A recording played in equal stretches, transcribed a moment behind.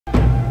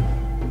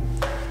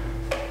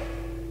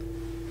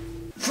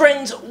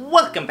Friends,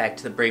 welcome back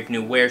to the Brave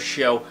New Wear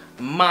Show.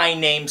 My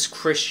name's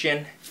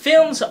Christian.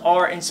 Films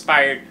are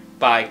inspired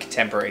by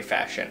contemporary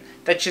fashion.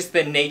 That's just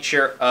the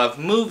nature of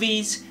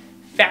movies.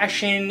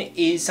 Fashion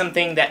is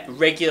something that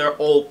regular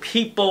old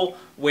people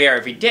wear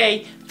every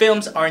day.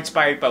 Films are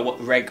inspired by what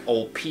reg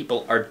old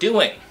people are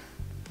doing.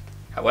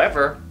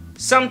 However,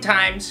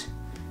 sometimes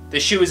the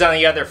shoe is on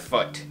the other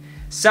foot.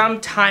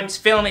 Sometimes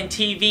film and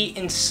TV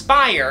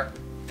inspire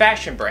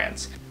fashion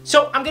brands.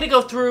 So I'm gonna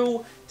go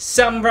through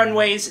some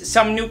runways,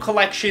 some new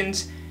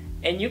collections,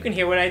 and you can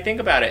hear what I think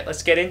about it.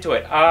 Let's get into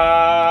it.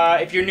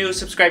 If you're new,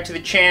 subscribe to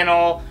the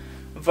channel,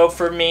 vote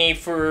for me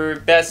for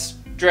best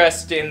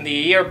dressed in the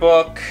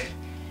yearbook,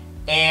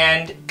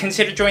 and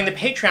consider joining the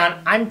Patreon.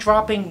 I'm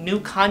dropping new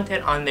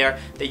content on there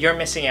that you're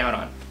missing out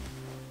on.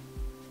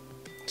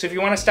 So if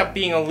you want to stop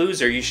being a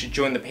loser, you should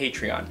join the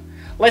Patreon.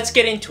 Let's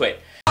get into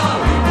it.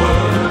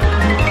 Hollywood,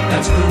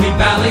 that's Hooey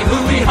Valley,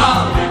 Hooey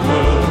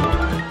Hollywood.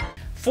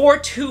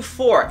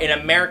 424 in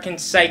American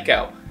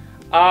Psycho.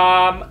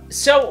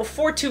 So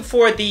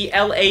 424, the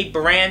LA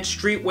brand,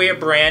 streetwear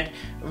brand,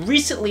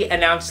 recently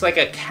announced like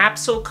a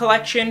capsule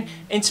collection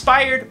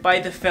inspired by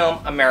the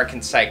film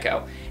American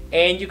Psycho.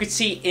 And you can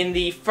see in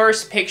the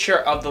first picture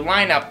of the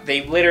lineup,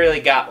 they literally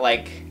got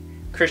like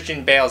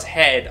Christian Bale's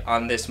head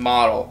on this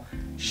model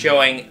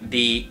showing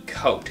the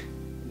coat.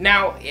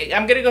 Now,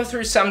 I'm gonna go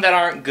through some that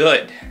aren't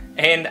good.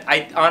 And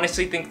I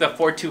honestly think the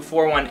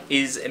 424 one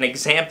is an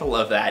example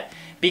of that.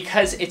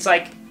 Because it's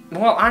like,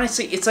 well,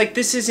 honestly, it's like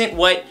this isn't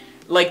what,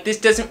 like this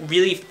doesn't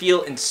really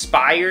feel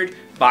inspired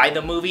by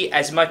the movie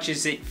as much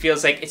as it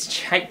feels like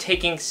it's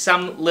taking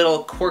some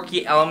little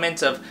quirky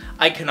elements of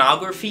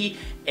iconography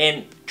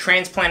and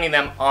transplanting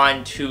them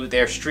onto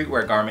their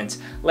streetwear garments.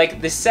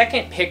 Like the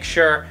second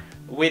picture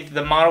with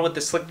the model with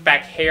the slicked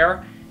back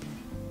hair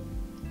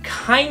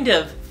kind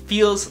of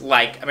feels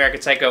like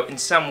American Psycho in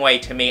some way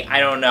to me. I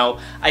don't know.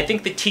 I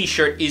think the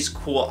t-shirt is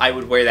cool. I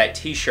would wear that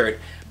t-shirt.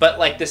 But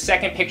like the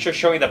second picture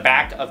showing the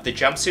back of the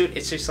jumpsuit,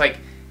 it's just like,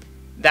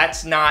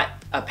 that's not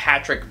a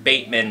Patrick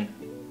Bateman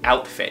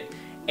outfit.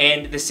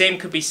 And the same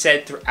could be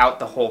said throughout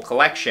the whole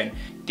collection.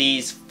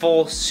 These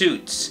full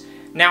suits.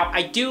 Now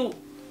I do,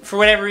 for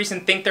whatever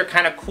reason, think they're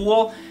kind of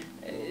cool,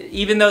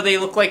 even though they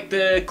look like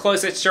the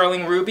clothes that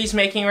Sterling Ruby's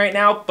making right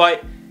now,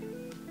 but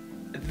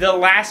the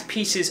last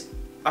pieces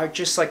are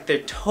just like, they're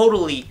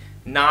totally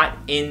not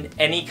in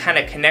any kind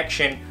of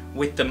connection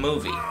with the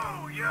movie.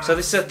 So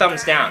this is a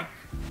thumbs down.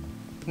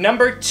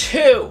 Number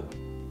 2,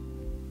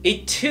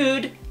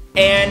 Etude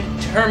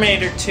and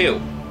Terminator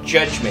 2,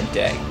 Judgment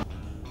Day.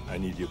 I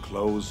need your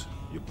clothes,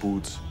 your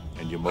boots,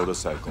 and your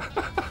motorcycle.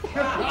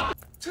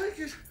 Take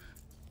it.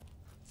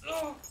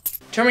 Oh.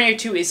 Terminator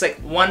 2 is like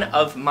one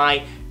of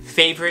my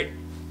favorite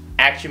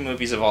action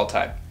movies of all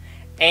time.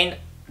 And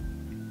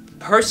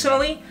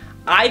personally,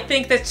 I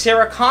think that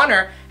Sarah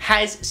Connor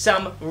has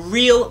some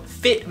real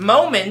fit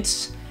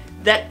moments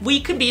that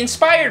we could be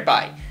inspired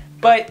by.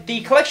 But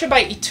the collection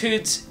by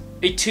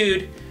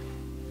Etude,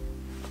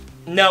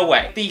 no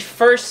way. The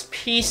first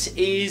piece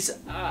is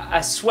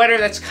a sweater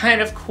that's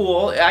kind of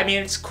cool. I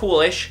mean, it's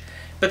coolish.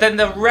 But then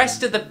the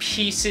rest of the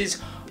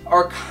pieces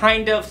are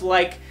kind of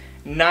like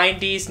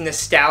 90s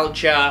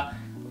nostalgia,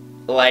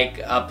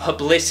 like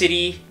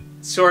publicity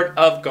sort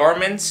of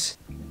garments.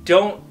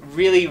 Don't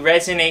really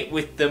resonate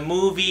with the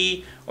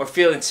movie or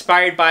feel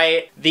inspired by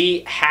it.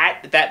 The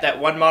hat that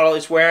one model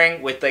is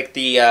wearing with like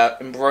the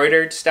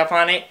embroidered stuff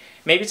on it,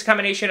 maybe it's a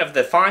combination of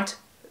the font,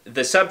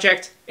 the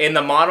subject, and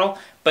the model,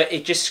 but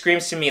it just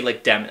screams to me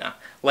like Demna.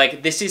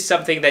 Like, this is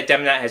something that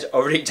Demna has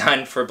already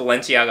done for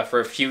Balenciaga for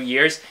a few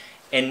years,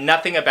 and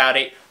nothing about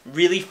it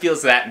really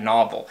feels that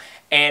novel.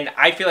 And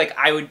I feel like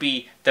I would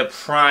be the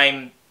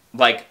prime,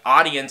 like,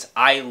 audience.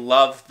 I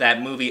love that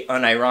movie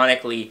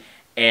unironically,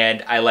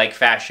 and I like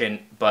fashion,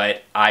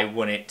 but I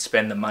wouldn't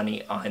spend the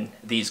money on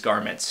these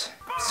garments.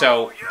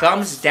 So,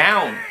 thumbs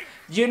down.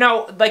 You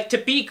know, like, to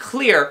be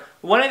clear,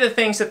 one of the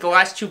things that the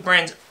last two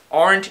brands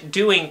aren't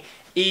doing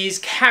is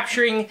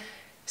capturing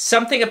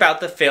something about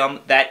the film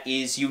that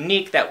is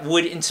unique, that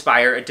would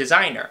inspire a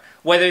designer.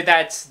 Whether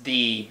that's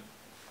the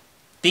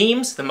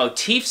themes, the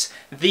motifs,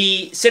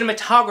 the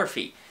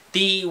cinematography,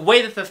 the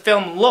way that the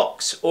film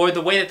looks, or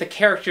the way that the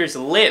characters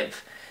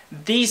live.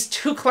 These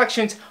two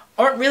collections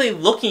aren't really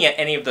looking at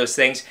any of those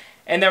things,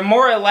 and they're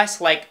more or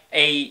less like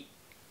it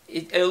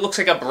looks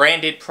like a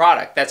branded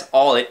product. That's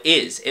all it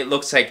is. It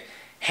looks like,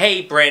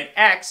 hey, brand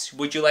X,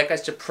 would you like us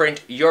to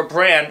print your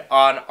brand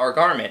on our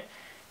garment?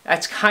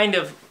 That's kind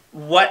of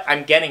what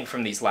I'm getting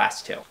from these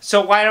last two.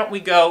 So why don't we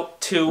go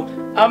to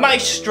a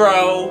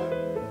maestro,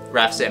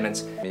 Raf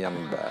Simons. Me,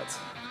 I'm bad.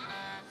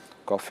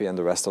 Coffee and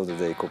the rest of the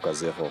day Coca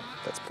Zero.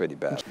 That's pretty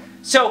bad.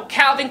 So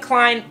Calvin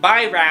Klein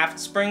by Raf,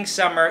 Spring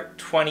Summer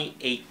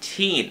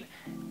 2018.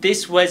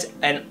 This was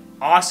an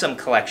awesome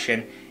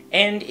collection,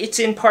 and it's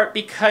in part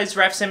because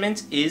Raf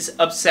Simons is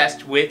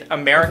obsessed with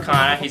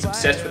Americana. He's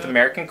obsessed with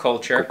American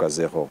culture. Coca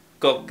Zero.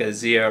 Coca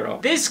Zero.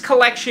 This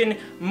collection,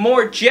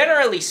 more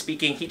generally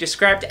speaking, he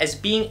described as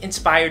being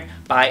inspired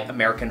by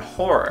American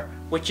horror,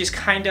 which is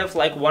kind of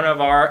like one of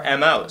our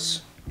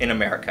MOs. in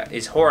America,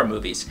 is horror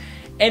movies.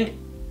 And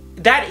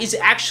that is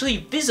actually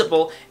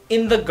visible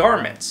in the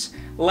garments.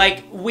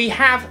 Like, we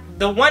have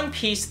the one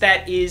piece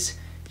that is,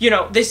 you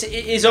know, this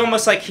is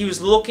almost like he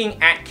was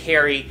looking at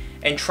Carrie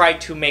and tried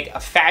to make a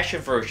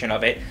fashion version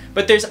of it,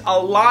 but there's a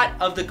lot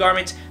of the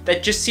garments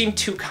that just seem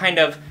to kind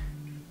of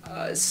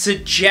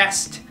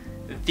suggest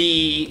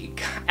the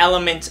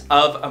elements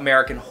of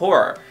American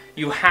horror.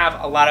 You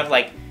have a lot of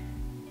like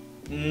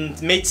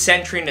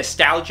mid-century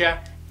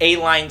nostalgia,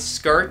 A-line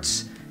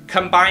skirts,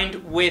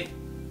 combined with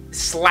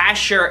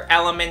slasher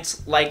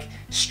elements like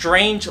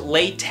strange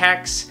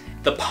latex,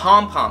 the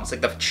pom-poms,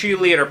 like the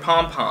cheerleader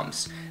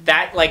pom-poms.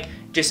 That like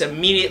just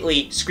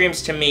immediately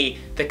screams to me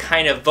the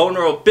kind of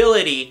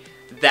vulnerability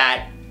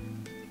that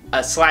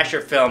a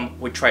slasher film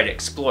would try to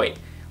exploit.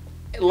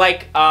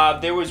 Like,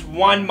 there was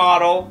one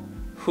model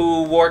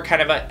who wore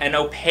kind of an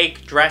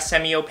opaque dress,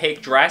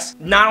 semi-opaque dress.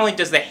 Not only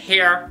does the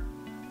hair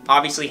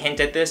obviously hint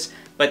at this,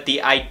 but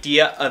the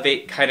idea of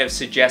it kind of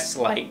suggests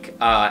like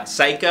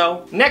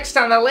Psycho. Next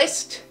on the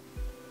list,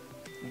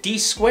 D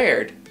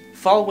Squared,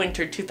 Fall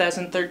Winter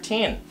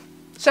 2013.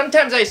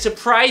 Sometimes I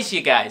surprise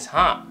you guys,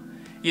 huh?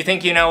 You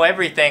think you know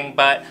everything,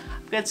 but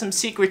I've got some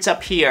secrets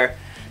up here.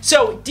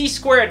 So, D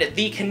Squared,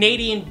 the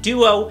Canadian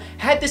duo,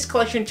 had this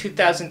collection in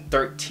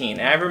 2013,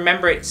 and I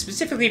remember it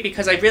specifically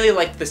because I really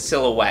liked the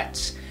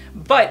silhouettes.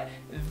 But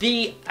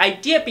the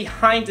idea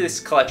behind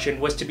this collection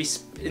was to be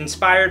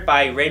inspired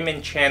by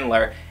Raymond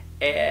Chandler.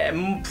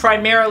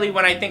 Primarily,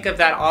 when I think of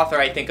that author,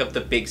 I think of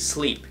The Big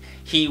Sleep.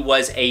 He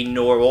was a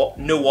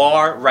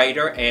noir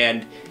writer,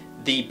 and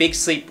The Big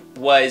Sleep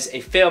was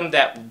a film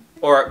that,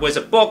 or was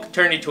a book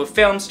turned into a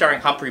film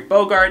starring Humphrey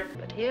Bogart.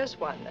 But here's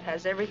one that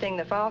has everything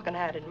the Falcon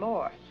had and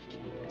more.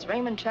 It's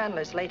Raymond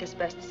Chandler's latest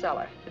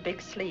bestseller, The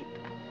Big Sleep.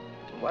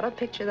 What a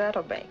picture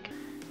that'll make.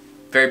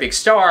 Very big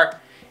star.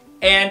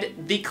 And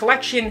the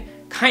collection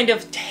kind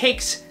of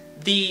takes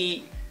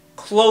the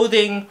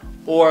clothing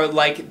or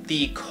like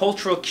the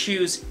cultural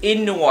cues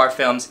in noir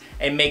films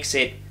and makes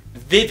it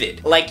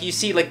vivid. Like you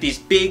see like these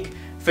big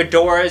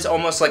fedoras,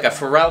 almost like a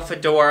Pharrell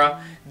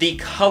fedora. The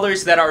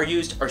colors that are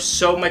used are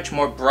so much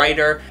more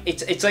brighter.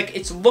 It's like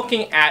it's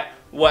looking at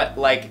what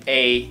like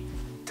a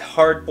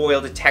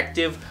hard-boiled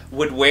detective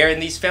would wear in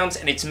these films,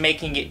 and it's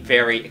making it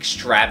very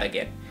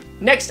extravagant.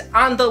 Next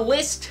on the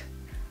list,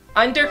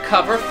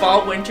 Undercover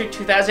Fall Winter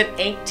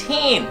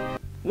 2018.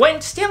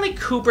 When Stanley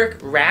Kubrick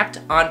wrapped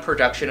on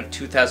production of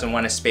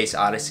 2001: A Space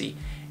Odyssey,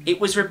 it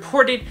was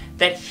reported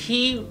that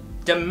he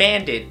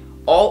demanded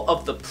all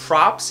of the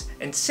props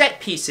and set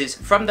pieces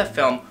from the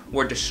film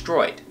were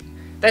destroyed.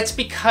 That's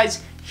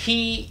because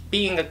he,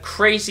 being a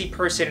crazy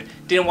person,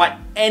 didn't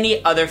want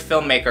any other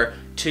filmmaker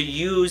to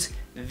use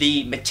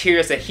the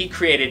materials that he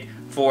created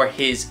for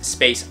his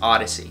Space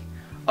Odyssey.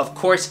 Of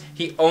course,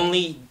 he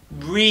only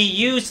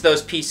reused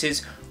those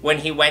pieces when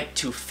he went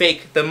to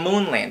fake the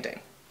moon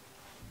landing.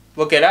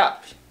 Look it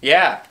up.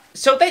 Yeah.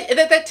 So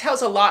that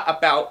tells a lot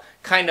about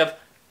kind of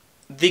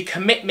the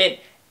commitment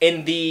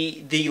and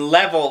the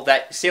level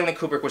that Stanley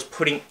Kubrick was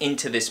putting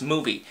into this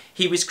movie.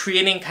 He was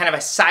creating kind of a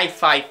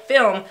sci-fi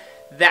film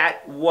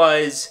that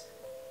was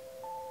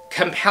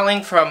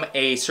compelling from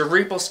a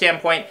cerebral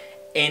standpoint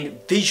and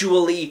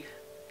visually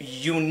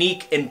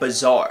unique and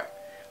bizarre.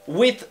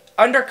 With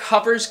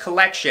Undercover's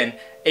collection,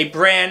 a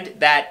brand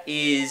that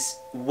is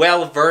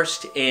well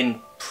versed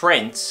in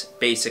prints,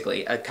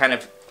 basically, kind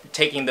of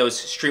taking those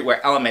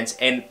streetwear elements,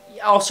 and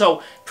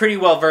also pretty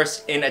well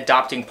versed in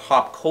adopting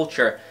pop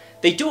culture,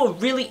 they do a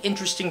really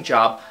interesting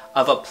job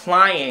of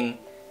applying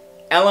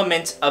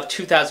elements of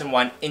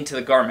 2001 into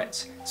the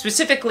garments.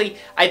 Specifically,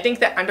 I think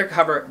that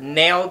Undercover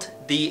nailed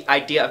the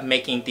idea of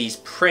making these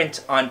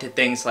print onto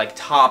things like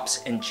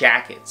tops and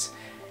jackets.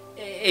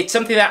 It's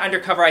something that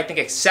Undercover, I think,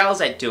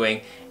 excels at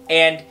doing,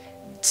 and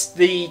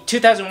the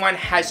 2001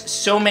 has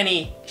so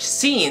many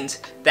scenes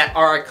that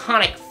are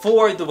iconic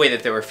for the way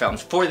that they were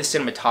filmed, for the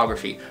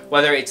cinematography.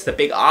 Whether it's the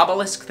big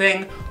obelisk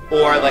thing,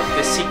 or like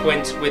the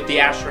sequence with the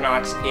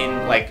astronauts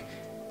in like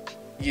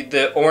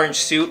the orange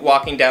suit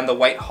walking down the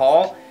White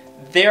Hall.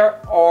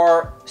 There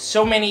are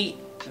so many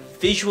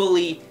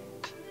visually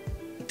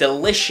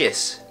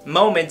delicious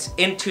moments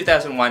in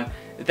 2001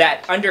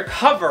 that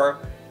Undercover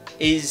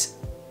is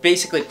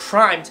basically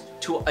primed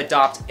to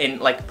adopt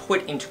and like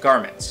put into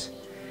garments.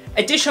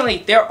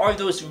 Additionally, there are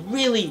those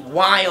really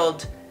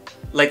wild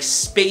like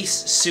space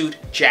suit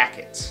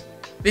jackets.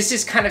 This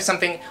is kind of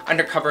something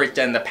Undercover has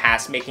done in the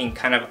past, making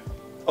kind of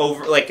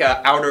over like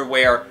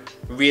outerwear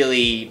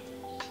really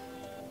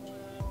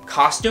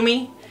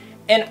costumey,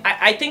 and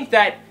I think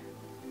that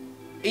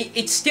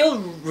it still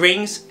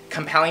rings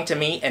compelling to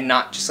me and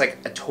not just like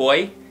a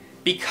toy,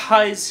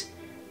 because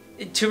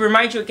to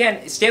remind you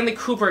again, Stanley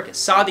Kubrick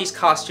saw these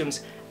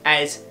costumes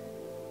as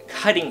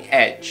cutting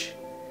edge.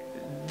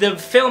 The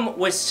film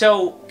was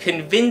so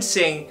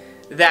convincing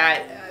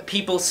that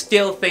people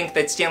still think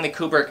that Stanley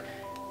Kubrick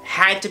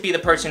had to be the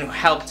person who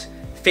helped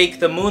fake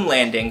the moon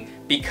landing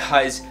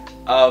because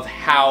of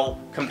how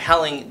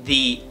compelling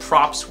the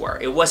props were.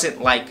 It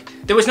wasn't like,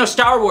 there was no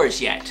Star Wars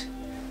yet.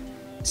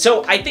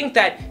 So I think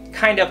that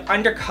kind of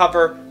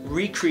undercover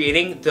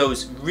recreating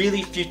those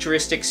really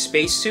futuristic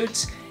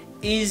spacesuits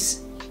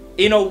is,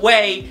 in a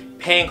way,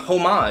 paying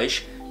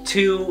homage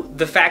to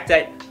the fact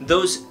that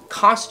those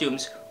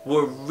costumes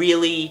were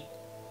really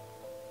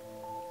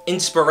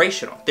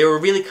inspirational. They were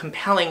really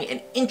compelling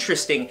and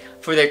interesting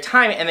for their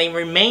time, and they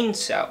remain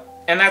so.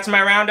 And that's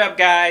my roundup,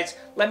 guys.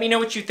 Let me know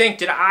what you think.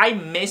 Did I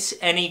miss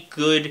any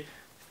good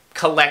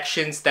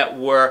collections that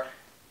were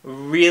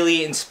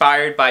really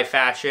inspired by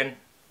fashion?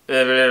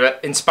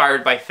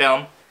 Inspired by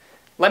film?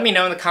 Let me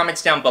know in the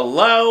comments down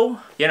below.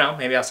 You know,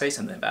 maybe I'll say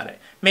something about it.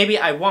 Maybe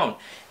I won't.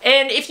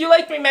 And if you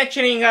like me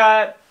mentioning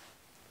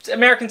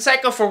American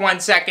Psycho for 1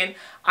 second,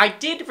 I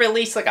did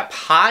release like a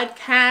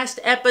podcast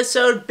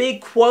episode,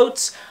 big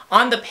quotes,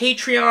 on the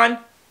Patreon.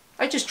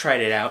 I just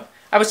tried it out.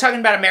 I was talking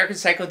about American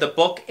Psycho, the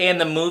book and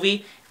the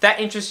movie. If that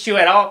interests you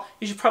at all,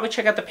 you should probably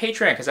check out the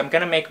Patreon because I'm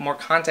going to make more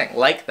content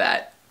like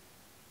that.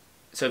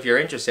 So if you're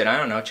interested, I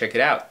don't know, check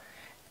it out.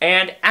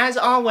 And as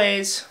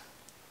always,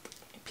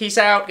 peace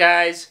out,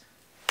 guys.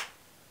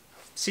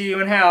 See you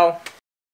in hell.